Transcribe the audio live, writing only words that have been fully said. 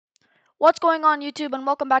What's going on YouTube, and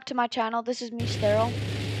welcome back to my channel. This is me, Sterile.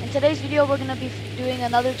 In today's video we're going to be doing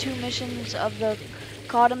another 2 missions of the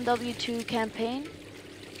Cod Mw2 campaign.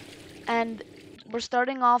 And we're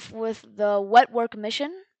starting off with the Wetwork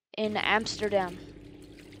mission in Amsterdam.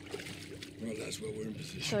 Well, that's where we're in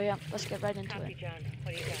position. So yeah, let's get right into it. John.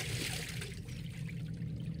 What do you got?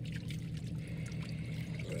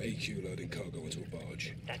 AQ loading cargo into a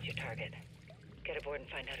barge. That's your target. Get aboard and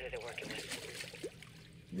find out who they're working with.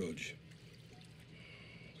 Rog.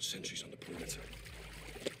 Sentries on the perimeter.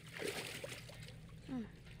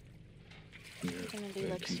 We're gonna do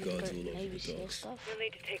like secret Navy SEAL stuff. We'll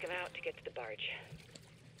need to take them out to get to the barge.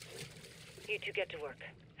 You two get to work.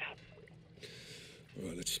 Out.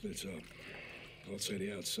 Alright, let's split up. I'll take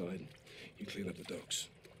the outside. You clean up the docks.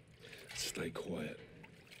 Stay quiet.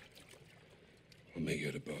 I'll meet you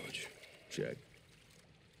at the barge. Check.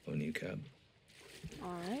 On you, Cab.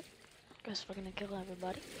 Alright. Guess we're gonna kill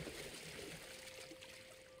everybody.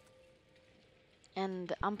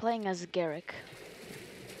 And I'm playing as Garrick.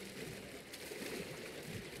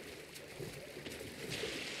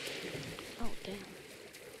 Oh, damn.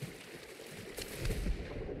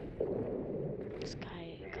 This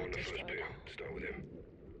guy got destroyed. Start with him.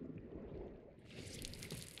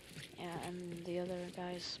 Yeah, and the other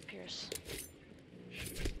guy's Pierce.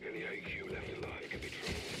 Any AQ left alive can be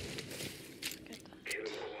trouble. Get that. Kill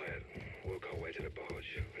him quiet. Work our way to the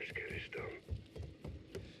barge. Let's get this done.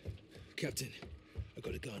 Captain, I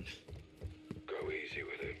got a gun. Go easy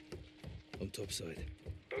with him. On top side.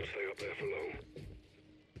 Don't stay up there for long.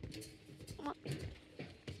 What?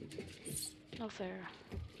 No fair.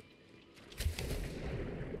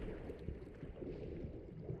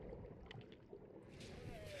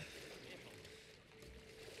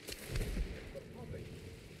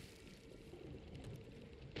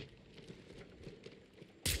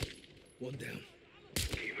 One down.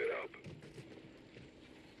 Keep it up.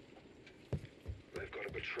 They've got a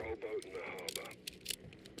patrol boat in the harbor.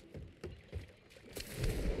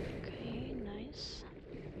 Okay, nice.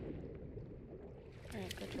 Very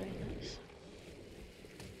good, very nice.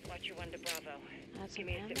 Watch your 1 to Bravo. That's Give a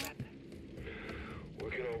me a man. sit rep.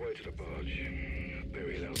 Working our way to the barge.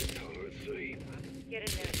 Very loud and taller at sea. Get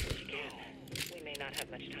in there as soon as you can. We may not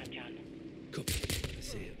have much time, John. Copy. I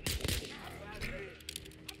see it.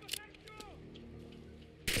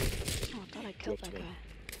 Oh, I thought I killed that guy.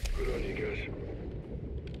 Good on you guys.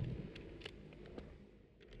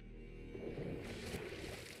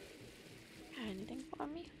 Got anything for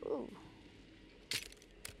me? Ooh.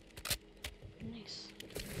 Nice.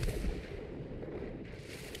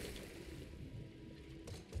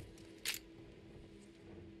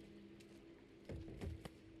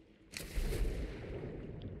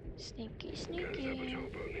 Sneaky, Guys, that sneaky. patrol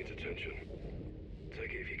boat needs attention.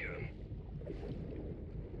 Take it if you can.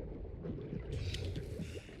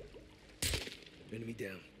 Enemy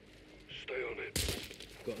down. Stay on it.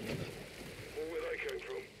 Got another. Or where they came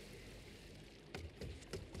from.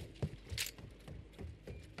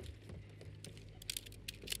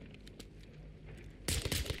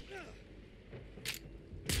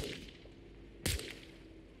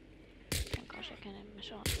 Oh gosh, I can't aim my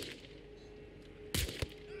shot.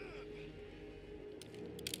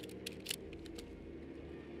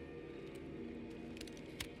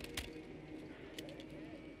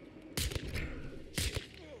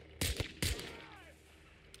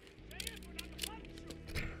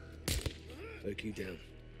 AQ down.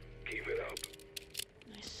 Keep it up.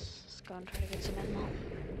 Nice. Let's go and try to get some ammo.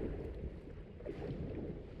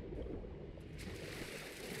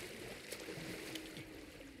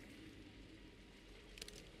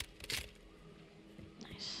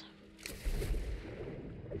 Nice.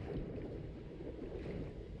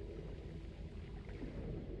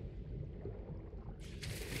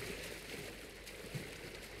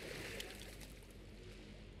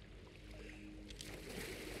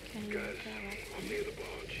 Can you Guys, get that right? I'm near the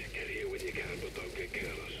barge. Get here when you can, but don't get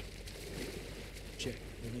careless. Check.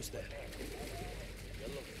 Almost there.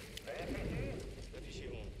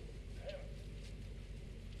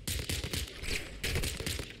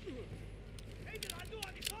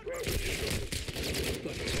 Right with you,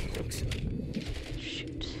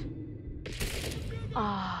 Shoot.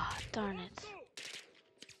 Ah, darn it.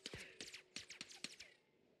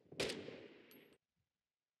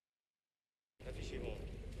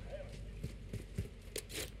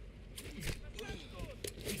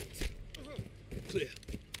 Clear.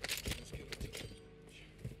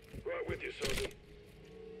 Right with you, Sergeant.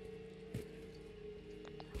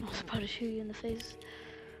 I was about to shoot you in the face.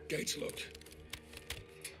 Gates locked.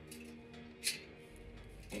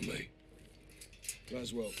 On me.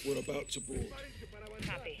 Laswell, we're about to board.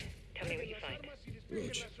 Copy. Tell me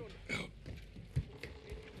Roach, out.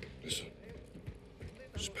 Listen.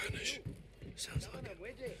 Spanish. Sounds like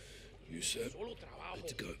it. You said? Good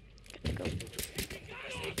to go. Good to go.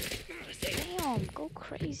 Damn, go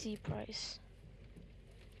crazy, Price.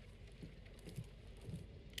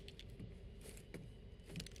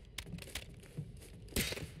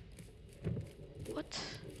 What?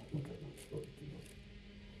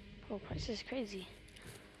 Bro, Price is crazy.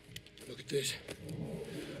 Look at this.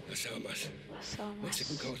 That's Almas.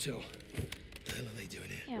 Mexican cartel. The hell are they doing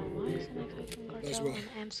here? Yeah, why is the Mexican That's cartel right.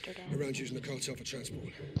 in Amsterdam? Around using the cartel for transport.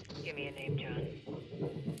 Give me a name, John.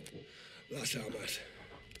 That's Almas.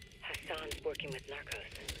 Hassan's working with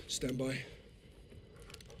narcos. Stand by.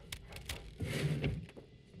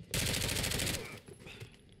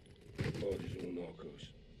 Bodies all narcos.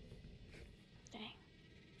 Dang.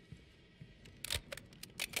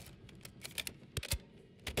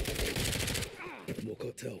 More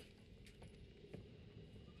cartel.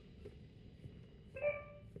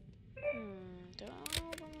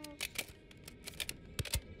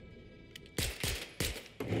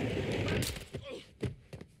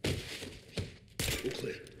 All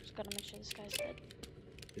clear. Just gotta make sure this guy's dead.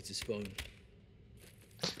 It's his phone.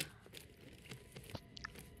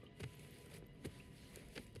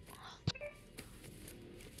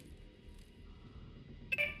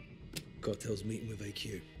 Cartel's meeting with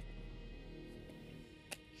AQ.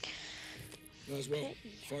 Laswell,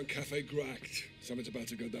 find Cafe Gracht. Something's about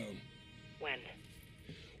to go down. When?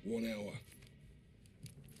 1 hour.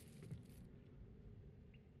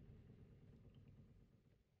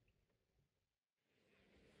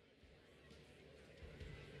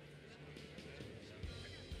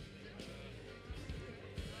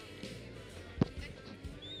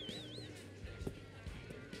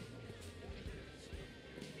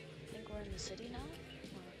 I think we're in the city now?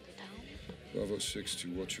 Or the town? Bravo 6 to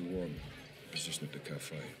what you want. Position at the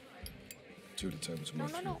cafe. 2 of the tables No,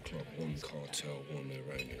 marked no, 3 o'clock. 1 cartel, 1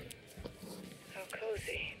 Iranian. How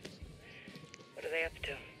cozy. What are they up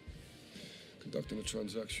to? Conducting a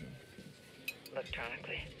transaction.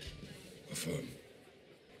 Electronically. Affirm.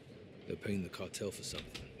 They're paying the cartel for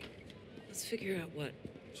something. Let's figure out what.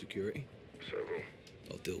 Security? Several.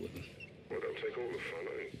 I'll deal with them. Well, don't take all the fun,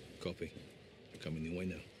 eh? Copy. Coming your way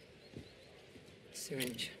now.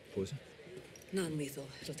 Syringe. Poison? Non-lethal.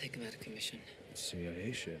 It'll take him out of commission.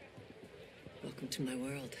 CIA shit. Welcome to my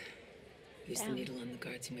world. Use the Damn. needle on the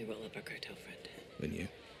guards and we roll up our cartel friend. And you?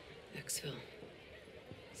 Exfil.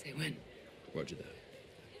 Say when. Roger that.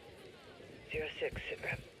 06,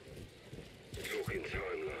 sitrep. Talking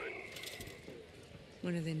timeline.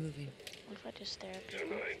 When are they moving? What if I just stare at people?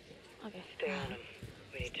 Tonight. Okay. Stay on them.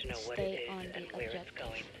 We need to know what Stay it on is the and where it's objective.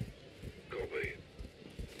 going. Copy.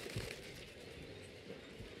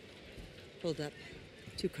 Hold up.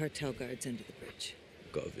 2 cartel guards under the bridge.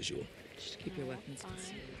 Got a visual. Just keep your weapons fine.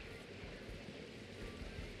 concealed.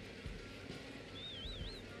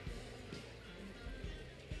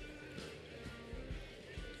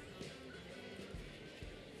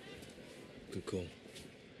 Good call.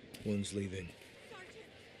 One's leaving. What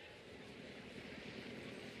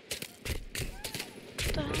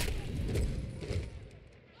the hell?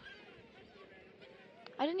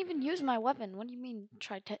 I didn't even use my weapon. What do you mean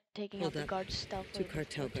try taking out Hold the up. guards stealthily? 2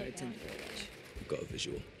 cartel before guards taking under out- the bridge. Got a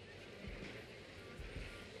visual.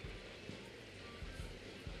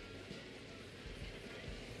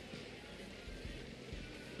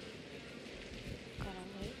 Gotta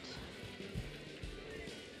wait.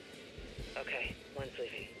 Okay, one's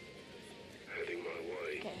leaving. Heading my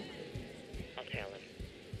way. Okay. I'll tail him.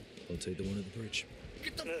 I'll take the one at the bridge.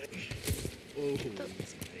 Move it. Oh, Yeah,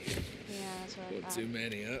 that's what I not thought. too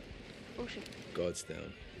many, huh? Oh shit. Guards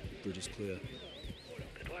down. Bridge is clear.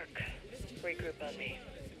 Good work. Regroup on me.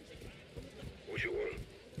 What you want?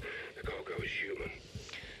 The cargo is human.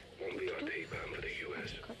 1 VIP bound for the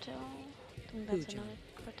US. Cartel. I think that's John? another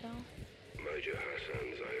cartel. Major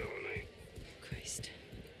Hassan Zayani. Christ.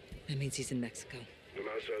 That means he's in Mexico. I'm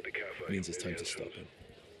outside the cafe. Means it's near time the to stop entrance. him.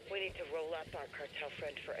 We need to roll up our cartel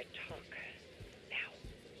friend for a talk. Now.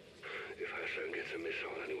 If Hassan gets a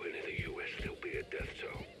missile anywhere near the US, there'll be a death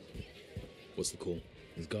toll. What's the call?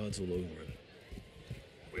 There's guards all over him.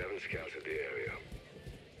 We haven't scouted the area.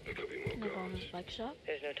 There could be more Can I go on guards. his bike shop?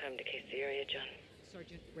 There's no time to case the area, John.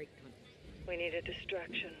 Sergeant, break contact. We need a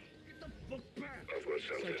distraction. I've got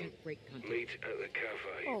something. Sergeant, break contact. Meet at the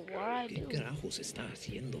cafe. Oh, what I do? carajos está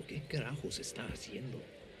haciendo? ¿Qué carajos está haciendo?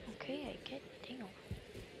 Okay, I get. Damn.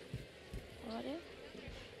 What do I do?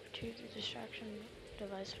 Retrieve the distraction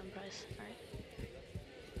device from Price. Alright.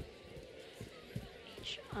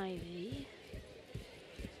 HIV.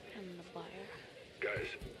 And the buyer. Guys,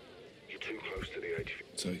 you too close to the edge.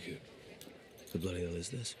 Take it. The bloody hell is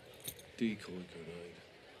this? Decoy grenade.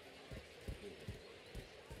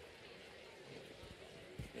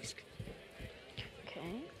 Let's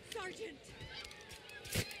Okay. Sergeant!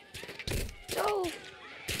 Oh!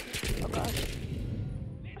 Oh gosh.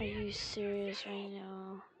 Are you serious right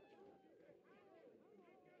now?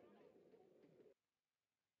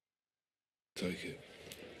 take it.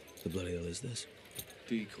 The bloody hell is this?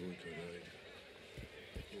 Decoy grenade.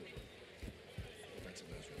 That's a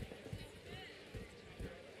Nazareth.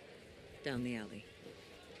 Down the alley.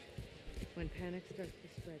 When panic starts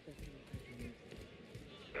to spread, that's when you use it.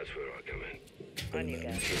 That's where I come in. On you,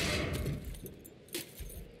 guys.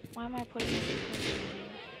 Why am I putting it in?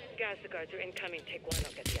 Guys, the guards are incoming. Take one,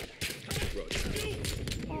 I'll get the other. Roger.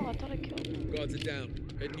 Oh, I thought I killed him. Guards are down.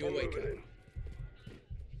 Heading your way, Cap.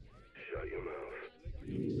 Shut your mouth.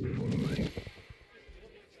 Follow me.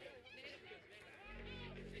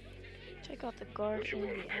 Take out the guard What you in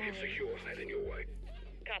want? the Package alley. secure. Heading your way.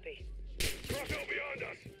 Copy. Cross out behind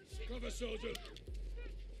us. Cover, soldier.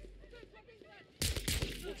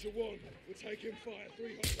 What you want? We're taking fire.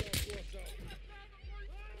 3 hostiles to our south.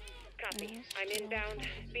 Copy. Yes, I'm inbound.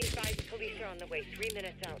 Be advised, police are on the way. 3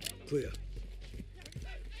 minutes out. Clear.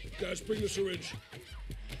 Guys, bring the syringe.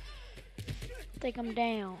 Take him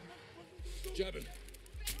down. Jab him.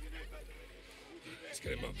 Let's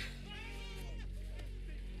get him up.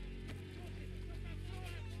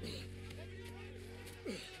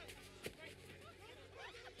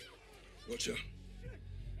 Watch out.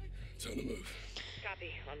 Time to move.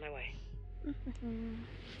 Copy. On my way.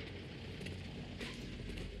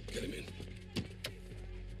 Get him in.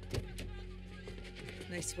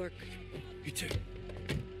 Nice work. You too.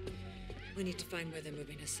 We need to find where they're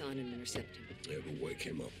moving Hassan and intercept him. Yeah, we'll wake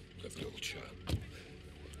him up. Left a little child.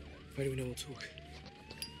 Why do we know we'll talk?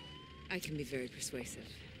 I can be very persuasive.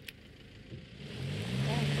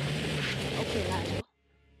 Okay, Lazo.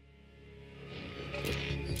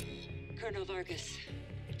 Colonel Vargas.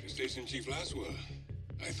 Station Chief Laswell.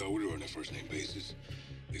 I thought we were on a first-name basis.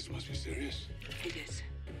 This must be serious. It is.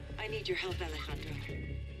 I need your help, Alejandro.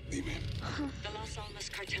 Dime, The Los Alamos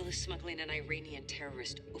cartel is smuggling an Iranian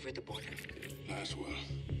terrorist over the border. Laswell.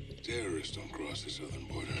 Terrorists don't cross the southern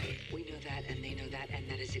border. We know that, and they know that, and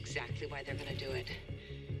that is exactly why they're gonna do it.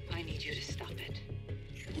 I need you to stop it.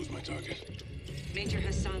 Who's my target? Major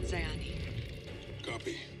Hassan Zayani.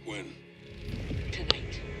 Copy. When?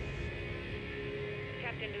 Tonight.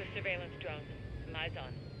 Tapped into a surveillance drone. Some eyes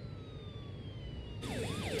on.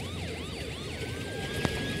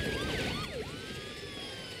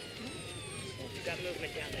 Got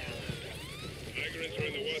movement down there, Alejandro. Migrants are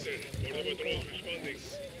in the water. Border patrol's responding.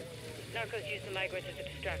 Narcos use the migrants as a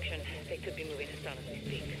distraction. They could be moving Hassan as we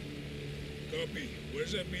speak. Copy.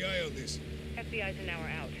 Where's FBI on this? FBI's an hour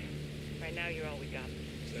out. Right now, you're all we got.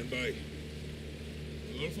 Stand by.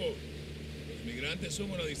 Rodolfo, los migrantes son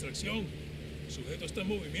una distracción. El sujeto está en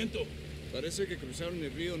movimiento. Parece que cruzaron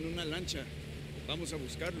el río en una lancha. Vamos a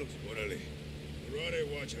buscarlos. Órale. Rode,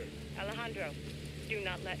 Watcher. Alejandro, do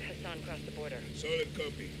not let Hassan cross the border. Solid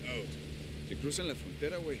copy. Out. Si cruzan la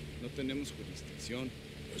frontera, güey, no tenemos jurisdicción.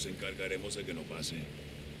 Nos encargaremos de que no pase.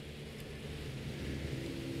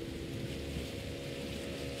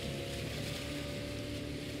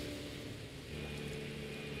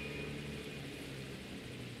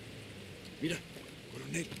 Mira,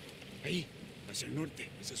 coronel. Ahí, hacia el norte.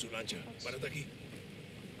 Esa es su lancha. Párate aquí.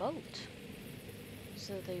 Boat.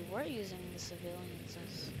 So they were using the civilians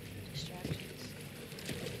as distractions.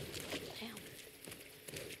 Damn.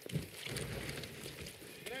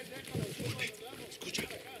 Escucha.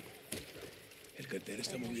 El cartel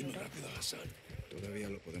está moviendo rápido a Hassan. Todavía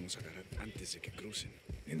lo podemos agarrar antes de que crucen.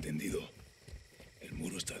 Entendido. El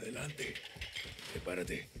muro está adelante.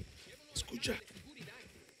 Prepárate. Escucha.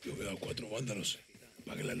 Yo veo a 4 vándalos.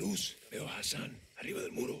 Apague la luz. Veo a Hassan arriba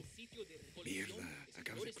del muro. Mierda,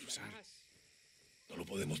 acabo de cruzar. No lo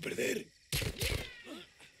podemos perder.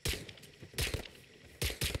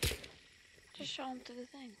 Just show him through the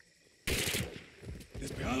thing.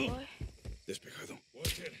 Despejado. Boy. Despejado.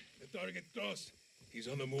 Watch it. The target crossed. He's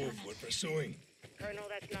on the move. We're pursuing. Colonel,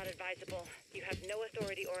 that's not advisable. You have no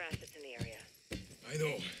authority or assets in the area. I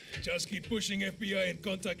know. Just keep pushing FBI and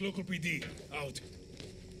contact local PD. Out.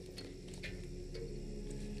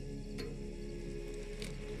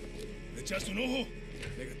 ¿Le echaste un ojo?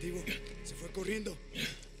 Negativo. Se fue corriendo.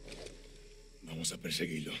 Vamos a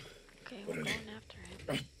perseguirlo. Okay, we're Órale. going after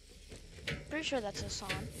him. Pretty sure that's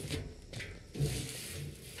Hassan.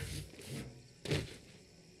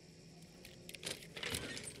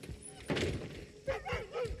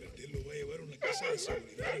 El cartel lo va a llevar a una casa de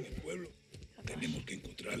seguridad en el pueblo. Tenemos que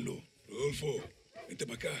encontrarlo. Rodolfo, vente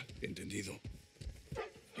para acá. Entendido.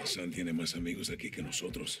 Hassan tiene más amigos aquí que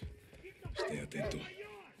nosotros. Esté atento.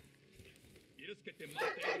 ¿Quieres que te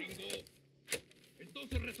mate, gringo?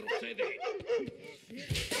 Entonces retrocede.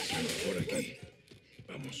 Por aquí.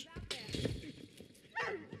 Vamos.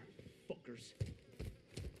 Fuckers.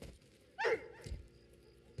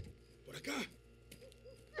 Por acá.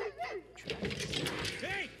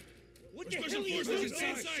 Hey! What the Special hell are you forces doing?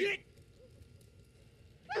 inside. Shit!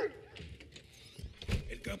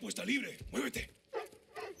 El campo está libre. Muévete.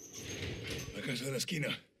 La casa de la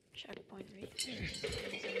esquina. Checkpoint reach.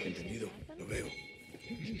 Entendido. Lo veo.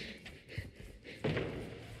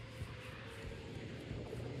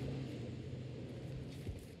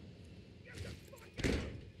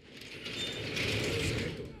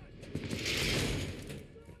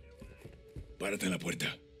 Párate en la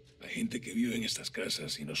puerta. Hay gente que vive en estas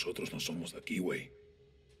casas y nosotros no somos de aquí, güey.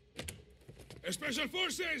 ¡Special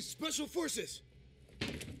Forces! Special Forces!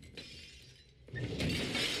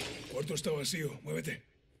 El cuarto está vacío. Muévete.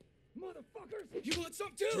 Motherfuckers! You want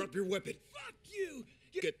some too? Drop your weapon. Fuck you!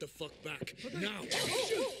 Get the fuck back. Now!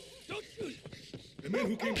 Don't shoot! The men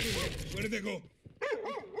who came through here, where did they go?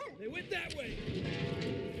 They went that way!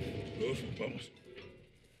 Rodolfo, vamos.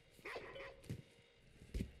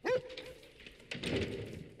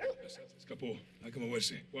 Se escapó. Hay que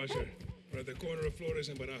moverse. Watcher, we're at the corner of Flores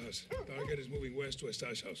and Barajas. Target is moving west to a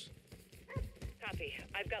stash house. Copy.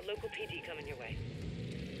 I've got local PD coming your way.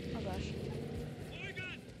 Oh gosh.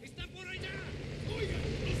 ¡Oigan! ¡Están por allá! ¡Oigan!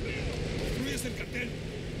 ¡Los veo! ¡Destruyes el cartel!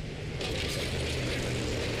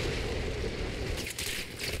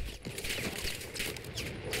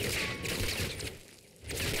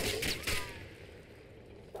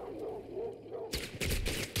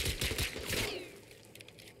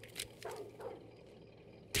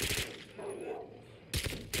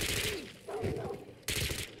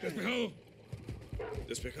 ¡Despejado!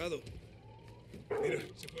 Despejado. Mira,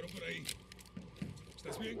 se fueron por ahí.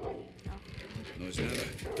 ¿Estás bien? No es nada.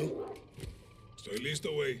 ¿Tú? Estoy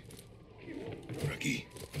listo, güey. Por aquí.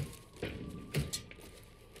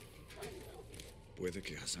 Puede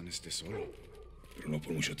que Hassan esté solo. Pero no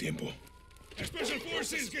por mucho tiempo. Special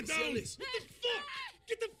Forces, get down! Especiales. What the fuck?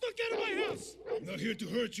 Get the fuck out of my house! I'm not here to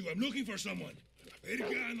hurt you. I'm looking for someone. La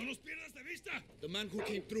verga, no los pierdas de vista. The man who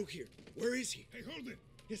came through here. Where is he? Hey, hold it.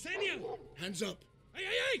 Yesenia! Hands up. Hey,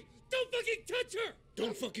 hey, hey! Don't fucking touch her!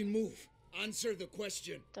 Don't fucking move. Answer the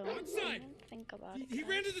question. Don't Outside. even think about it. He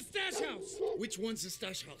ran to the stash house! Which one's the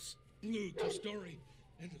stash house? Blue, two-story.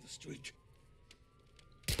 End of the street.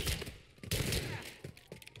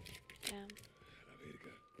 Damn. La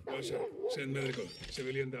verga. Watcher, send medical.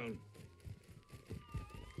 Civilian down.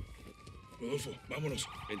 Rodolfo, vámonos.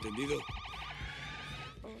 Entendido.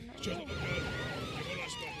 Oh no. Cholo, llegó la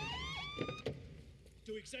squad.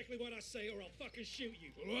 Do exactly what I say or I'll fucking shoot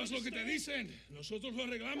you. Solo haz lo que te dicen. Nosotros lo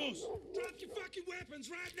arreglamos. Drop your fucking weapons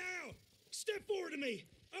right now! Step forward to me!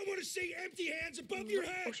 I want to see empty hands above your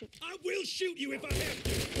head! Oh, shit. I will shoot you if I have to!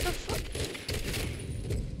 What the fuck?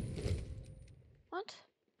 What?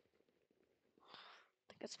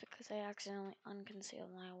 I think it's because I accidentally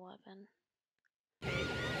unconcealed my weapon.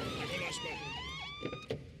 Llegó la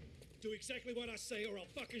squad. Do exactly what I say or I'll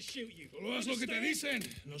fucking shoot you. Solo haz lo que te Understand?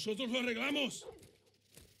 dicen. Nosotros lo arreglamos.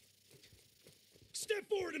 Step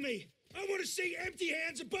forward to me! I want to see empty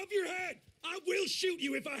hands above your head! I will shoot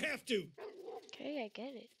you if I have to! Okay, I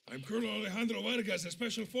get it. I'm Colonel Alejandro Vargas of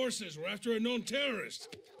Special Forces. We're after a known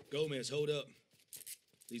terrorist. Gomez, hold up.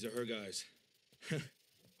 These are her guys.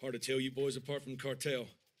 Hard to tell you boys apart from the cartel.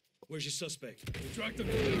 Where's your suspect? We tracked them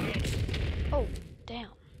to the house. Oh,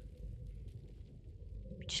 damn.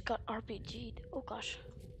 We just got RPG'd. Oh gosh.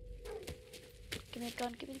 Give me a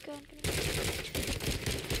gun, give me a gun, give me a gun.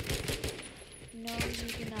 No, you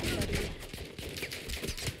do not, buddy.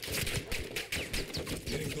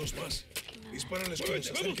 Tienen dos más. Dispárales cuando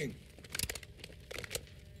se acerquen. Okay.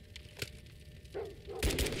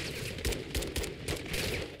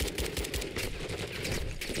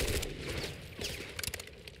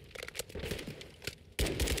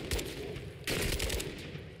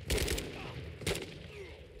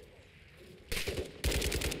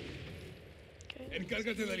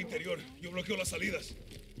 Encárgate del interior. Yo bloqueo las salidas.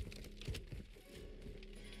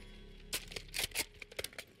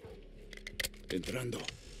 Entrando.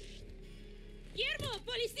 ¡Guillermo!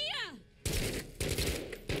 ¡Policía!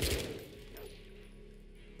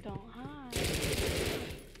 Don't hide.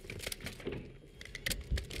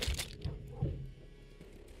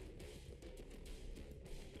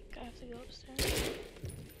 I have to go upstairs.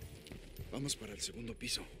 Vamos para el segundo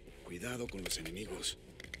piso. Cuidado con los enemigos.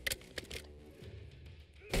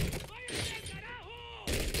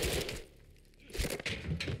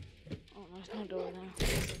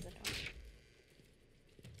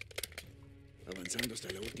 avanzando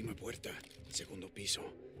hasta la última puerta, segundo piso.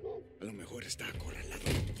 A lo mejor está acorralado.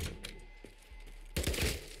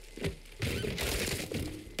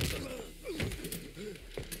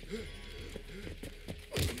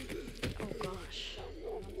 Oh gosh. I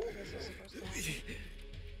don't think this is supposed to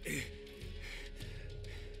happen.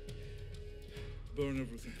 Burn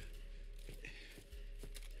everything.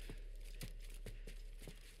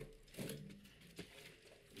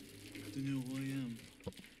 Do you know who I am?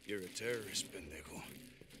 You're a terrorist, pendejo.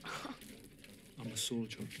 I'm a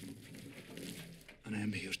soldier. And I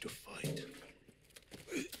am here to fight.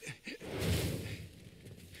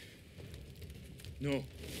 No.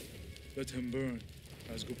 Let him burn,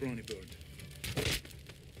 as Gobrani burned.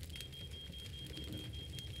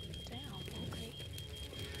 Damn, okay.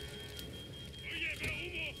 Oye, veo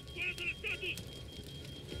humo. ¿Cuál es el estatus?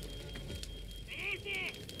 ¡Rodolfo!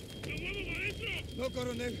 ¡Nos vamos adentro! No,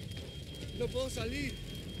 coronel. No puedo salir.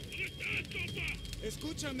 ¿Dónde estás, compa?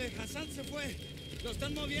 Escúchame, Hassan se fue. Lo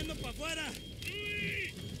están moviendo para afuera.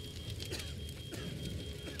 ¡Luis!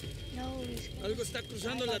 No, he's gonna Algo está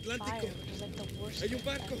cruzando el die by Atlántico. fire, which is like the worst Hay un thing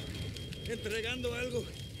barco ever. entregando algo.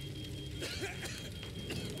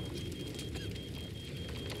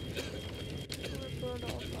 Poor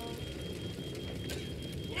Rodolfo.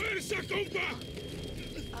 ¡Fuerza, compa!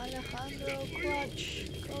 Alejandro, clutch.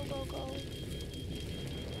 Go, go, go.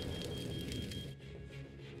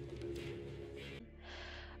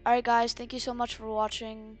 Alright guys, thank you so much for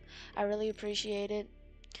watching. I really appreciate it.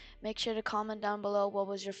 Make sure to comment down below what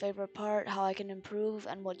was your favorite part, how I can improve,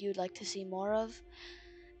 and what you'd like to see more of.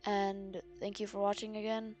 And thank you for watching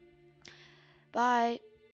again. Bye.